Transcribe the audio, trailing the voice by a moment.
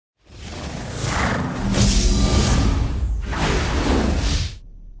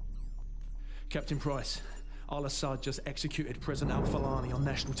Captain Price, Al-Assad just executed President al-Falani on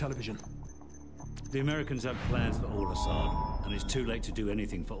national television. The Americans have plans for Al-Assad, and it's too late to do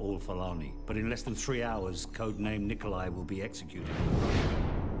anything for al-Falani. But in less than 3 hours, codename Nikolai will be executed.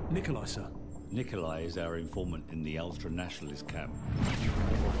 Nikolai, sir? Nikolai is our informant in the ultra-nationalist camp.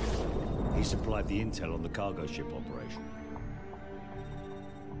 He supplied the intel on the cargo ship operation.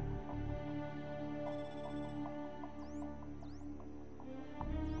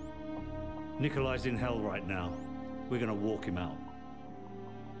 Nikolai's in hell right now. We're gonna walk him out.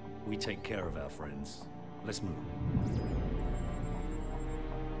 We take care of our friends. Let's move.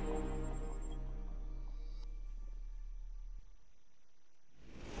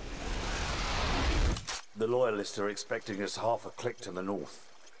 The Loyalists are expecting us half a click to the north.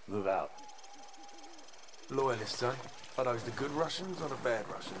 Move out. Loyalists, eh? Are those the good Russians or the bad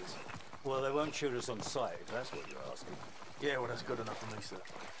Russians? Well, they won't shoot us on sight, if that's what you're asking. Yeah, well, that's good enough for me, sir.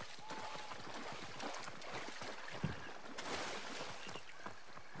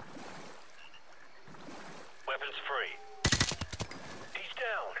 Weapons free. He's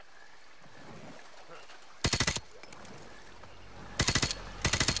down.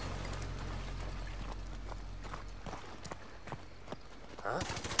 Huh?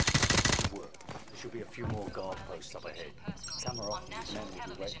 Work. There should be a few more guard posts up ahead. Camera off, these men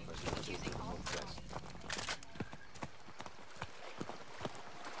will be waiting for us to the northwest.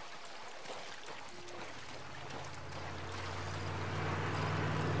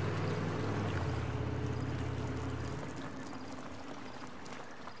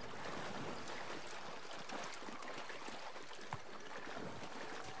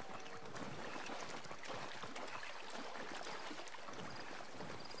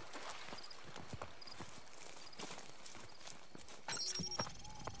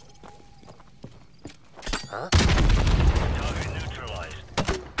 Huh? Target neutralized.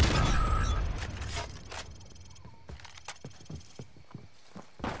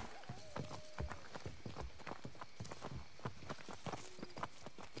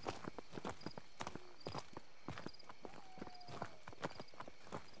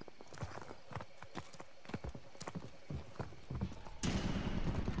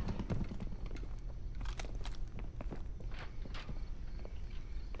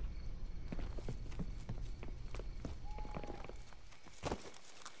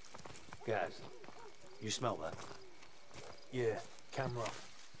 Guys, you smell that? Yeah, camera off.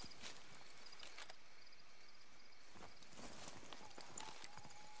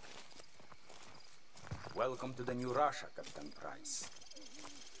 Welcome to the new Russia, Captain Price.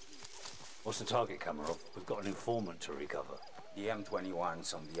 What's the target, Kamarov? We've got an informant to recover. The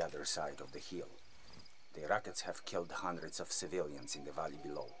M-21's on the other side of the hill. The rockets have killed hundreds of civilians in the valley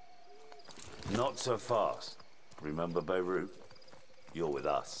below. Not so fast. Remember Beirut? You're with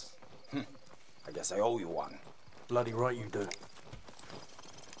us. I guess I owe you one. Bloody right you do.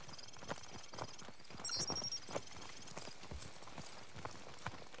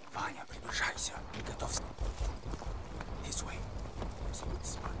 Ваня, приближайся. И готов. This way. There's a good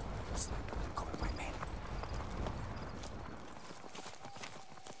spot. Sniper can cover my men.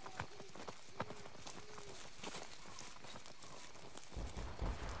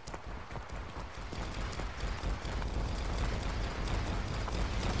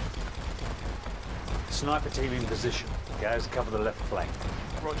 Sniper team in position. Guys, cover the left flank.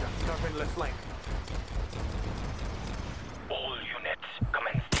 Roger, covering left flank. All units,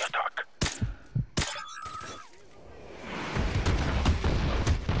 commence the attack.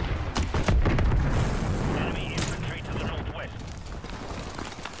 Enemy infantry to the northwest.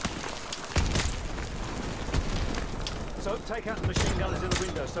 So, take out the machine gunners in the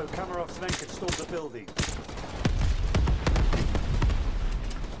window so Kamarov's men can storm the building.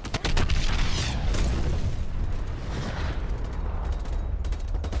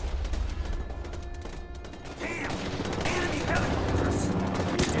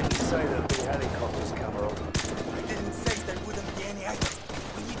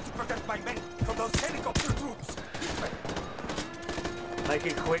 Make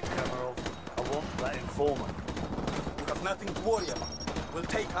it quick, Kamarov. I want that informant. You have nothing to worry about. We'll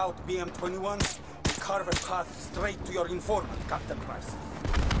take out BM-21s and carve a path straight to your informant, Captain Price.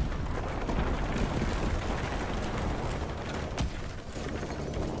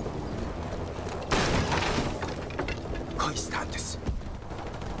 Какой статус?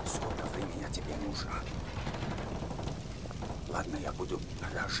 Сколько времени тебе нужно? Ладно, я буду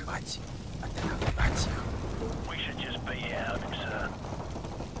разжевать, а ты наблюдать их. We should just be out, sir.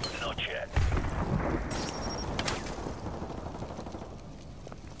 Not yet.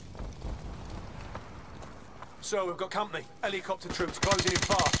 So we've got company. Helicopter troops closing in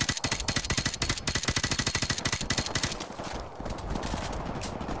fast.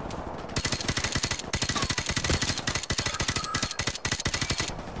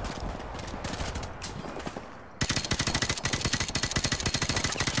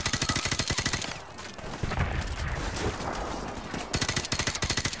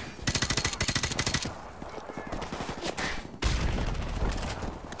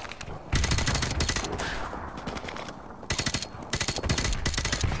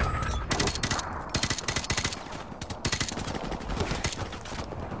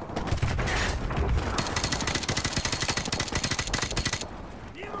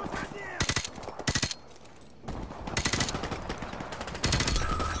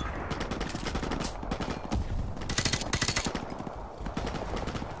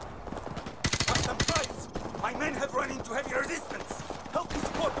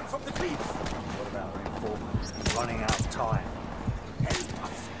 leave. What about our informant? Running out of time. Help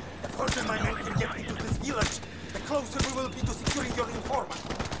us. The further my men can get into this village, the closer we will be to securing your informant.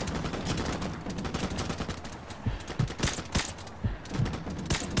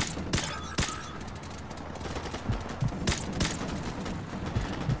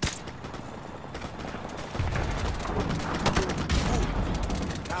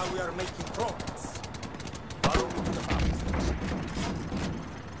 Now we are making progress. Follow me to the power station.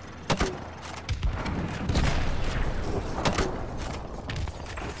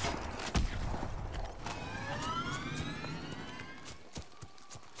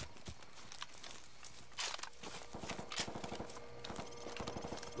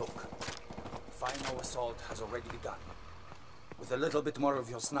 Look, final assault has already begun. With a little bit more of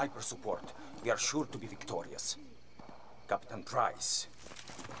your sniper support, we are sure to be victorious. Captain Price,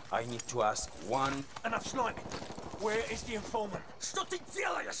 I need to ask one... Enough sniping. Where is the informant? Что ты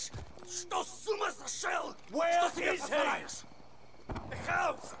делаешь? Что с ума сошел? Where Что себе is he? позволяешь? The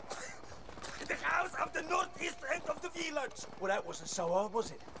house! The house of the northeast end of the village! Well, that wasn't so hard,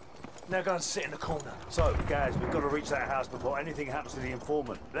 was it? Now go and sit in the corner. So, Gaz, we've got to reach that house before anything happens to the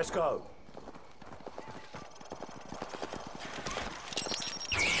informant. Let's go.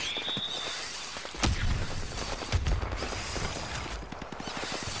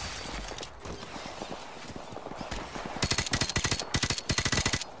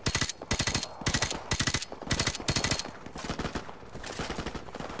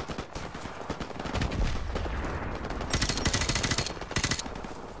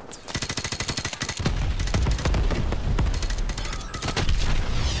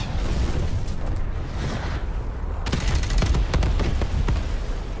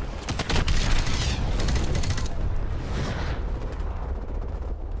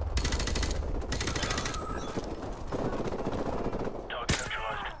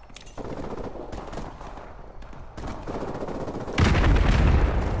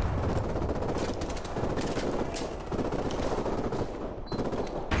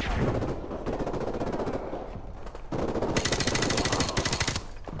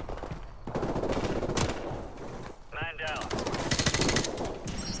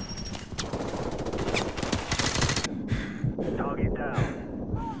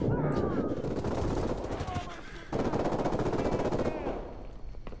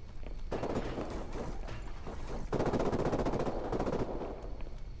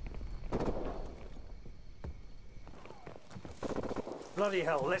 Bloody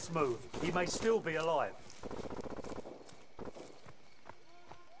hell, let's move. He may still be alive.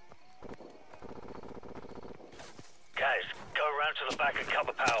 Guys, go around to the back and cut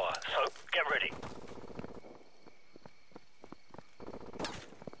the power. So, get ready.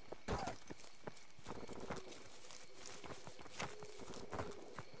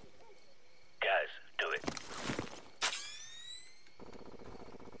 Guys, do it.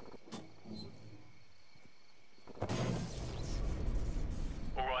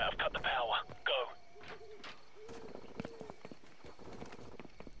 All right, I've cut the power. Go.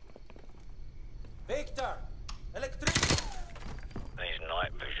 Victor! Electric! These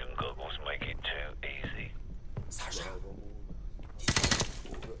night vision goggles make it too easy. Sasha!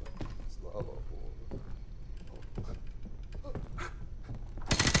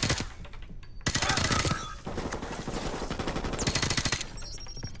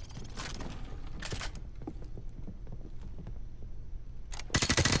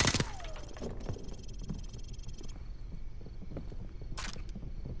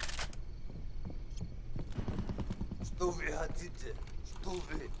 Что вы хотите? Что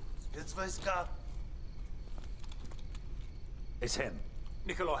вы? Спецвойска? It's him.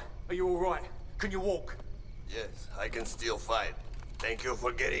 Nikolai, are you all right? Can you walk? Yes, I can still fight. Thank you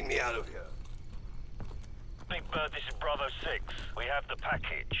for getting me out of here. Big Bird, this is Bravo 6. We have the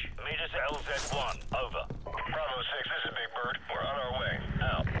package. Meet us at LZ1. Over. Bravo 6, this is Big Bird. We're on our way.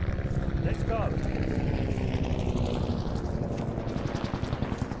 Out. Let's go.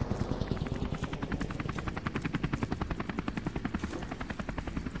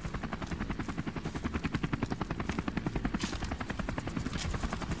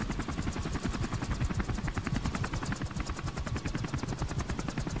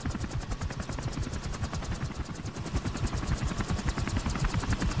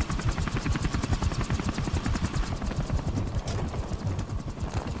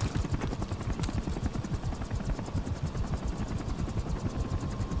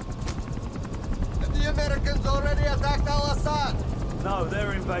 The Americans already attacked Al-Assad! No,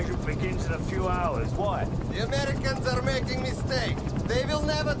 their invasion begins in a few hours. Why? The Americans are making mistakes. They will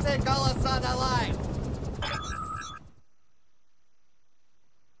never take Al-Assad alive.